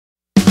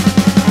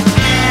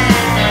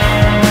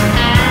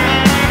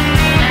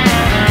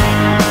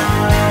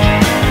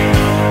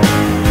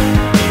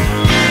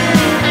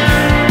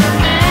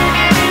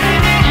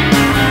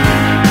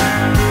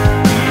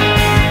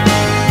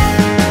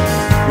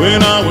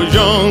was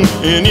young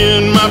and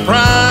in my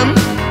prime,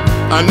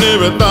 I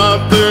never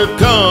thought there'd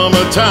come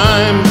a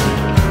time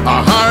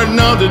hard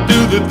not to do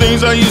the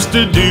things I used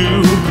to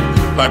do,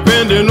 like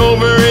bending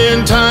over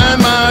and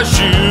tying my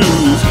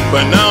shoes.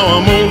 But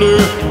now I'm older,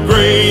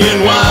 gray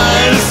and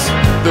wise.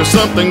 There's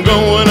something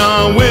going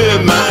on with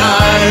my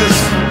eyes,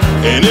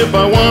 and if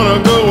I wanna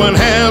go and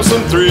have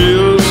some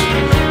thrills,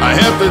 I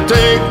have to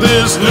take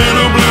this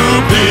little blue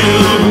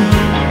pill.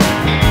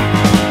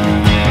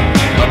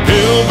 A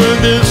pill for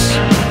this,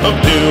 a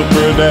pill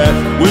for that.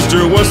 Wish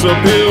there was a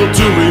pill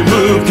to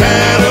remove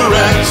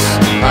cataracts.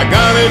 I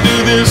gotta do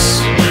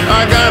this,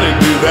 I gotta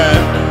do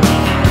that.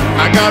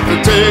 I got to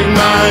take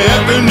my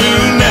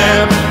afternoon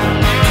nap.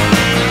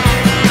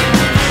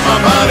 My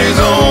body's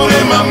old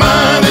and my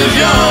mind is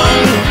young.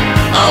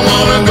 I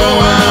wanna go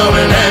out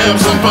and have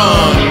some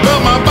fun, but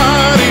my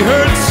body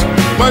hurts,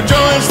 my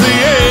joints they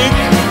ache.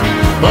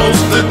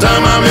 Most of the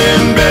time I'm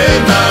in bed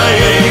by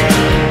 8.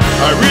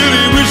 I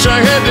really wish I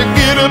had to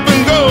get up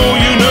and go,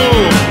 you know.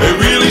 It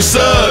really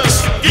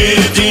sucks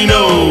getting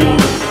old.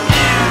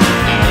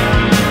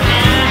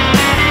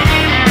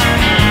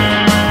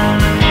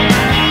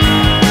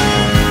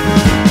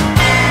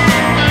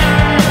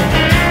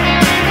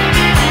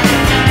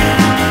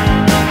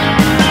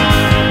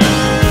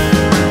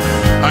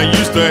 I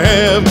used to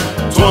have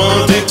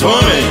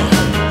 20/20,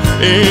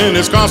 and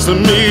it's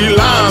costing me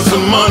lots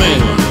of money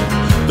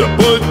to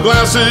put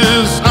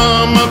glasses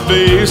on my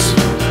face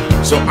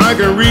so I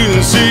can read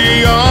and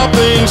see all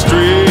things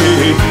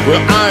straight.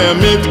 Well, I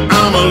admit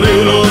I'm a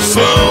little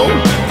slow,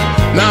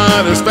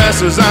 not as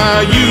fast as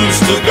I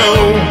used to go.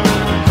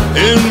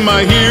 In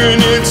my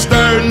hearing it's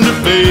starting to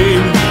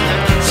fade.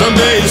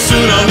 Someday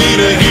soon I'll need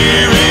a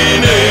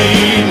hearing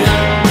aid.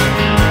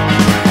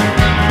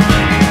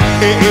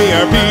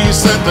 AARP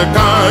sent the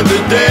card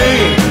today,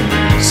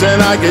 said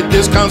I get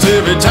discounts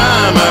every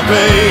time I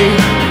pay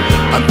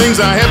on things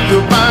I have to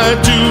buy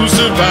to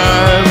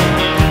survive.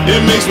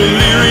 It makes me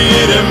leery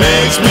and it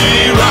makes me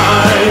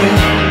ride.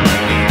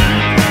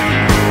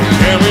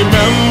 Can't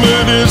remember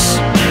this,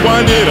 why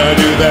did I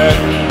do that?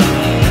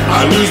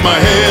 I lose my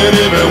head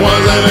if it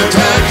wasn't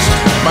attached.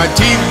 My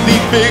teeth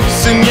need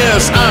fixing,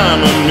 yes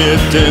I'm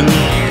admitting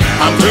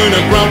I'm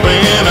turning grumpy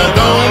and I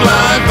don't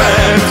like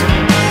that.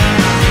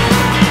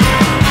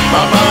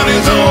 My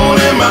body's old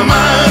and my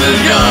mind is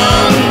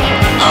young.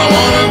 I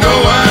wanna go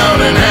out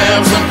and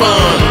have some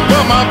fun,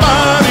 but my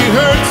body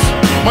hurts,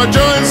 my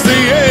joints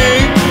they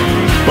ache.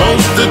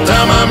 Most of the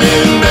time I'm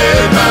in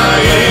bed by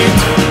 8.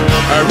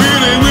 I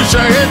really wish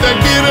I had to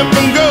get up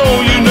and go,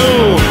 you know.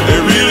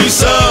 It really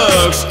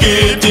sucks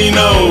getting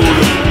old.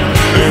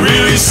 It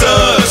really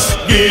sucks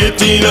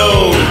getting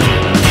old.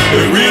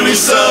 It really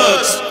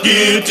sucks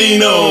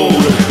getting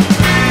old.